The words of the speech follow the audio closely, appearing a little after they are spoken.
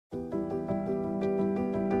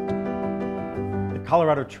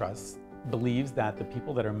Colorado Trust believes that the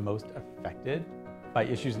people that are most affected by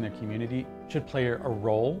issues in their community should play a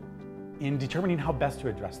role in determining how best to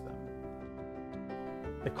address them.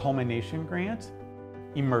 The Culmination grant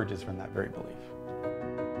emerges from that very belief.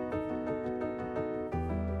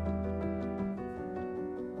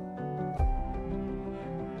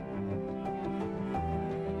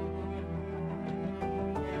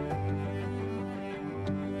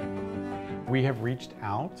 We have reached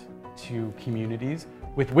out to communities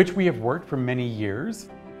with which we have worked for many years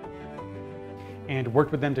and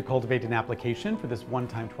worked with them to cultivate an application for this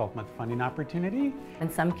one-time 12-month funding opportunity. In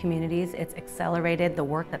some communities, it's accelerated the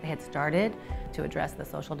work that they had started to address the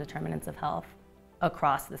social determinants of health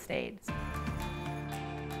across the states.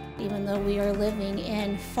 Even though we are living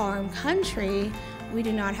in farm country, we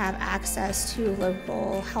do not have access to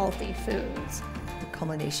local healthy foods. The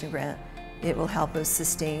Culmination grant, it will help us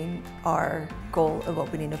sustain our goal of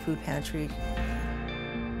opening a food pantry.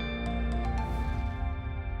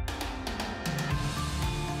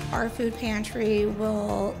 Our food pantry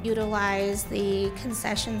will utilize the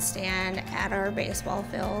concession stand at our baseball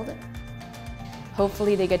field.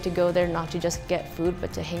 Hopefully they get to go there not to just get food,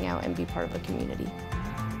 but to hang out and be part of a community.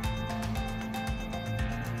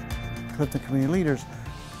 Clifton community leaders,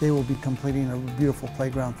 they will be completing a beautiful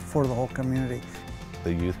playground for the whole community.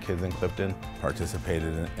 The youth kids in Clifton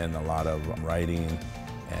participated in a lot of writing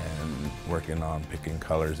and working on picking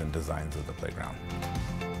colors and designs of the playground.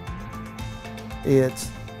 It's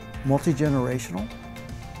multi-generational,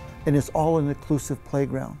 and it's all an inclusive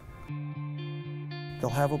playground. They'll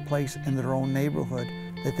have a place in their own neighborhood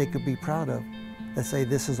that they could be proud of, that say,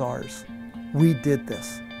 this is ours. We did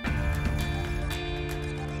this.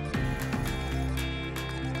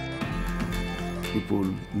 People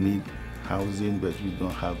need housing, but we don't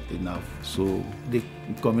have enough. So the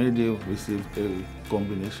community received a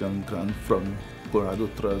combination grant from Colorado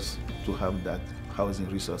Trust to have that housing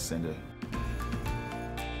resource center.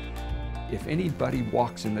 If anybody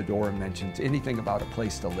walks in the door and mentions anything about a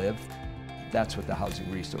place to live, that's what the Housing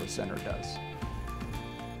Resource Center does.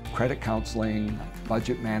 Credit counseling,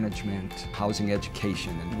 budget management, housing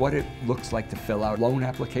education, and what it looks like to fill out loan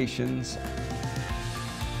applications.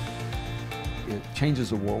 It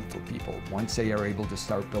changes the world for people once they are able to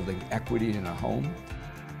start building equity in a home.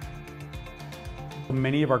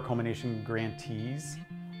 Many of our Culmination grantees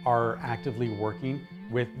are actively working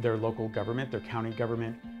with their local government, their county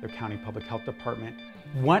public health department.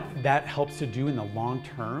 What that helps to do in the long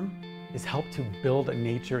term is help to build a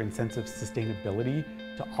nature and sense of sustainability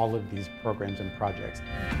to all of these programs and projects.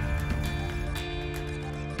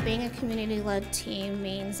 Being a community-led team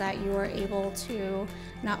means that you are able to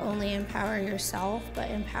not only empower yourself, but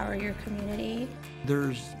empower your community.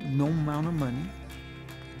 There's no amount of money,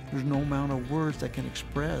 there's no amount of words that can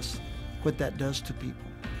express what that does to people.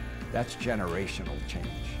 That's generational change.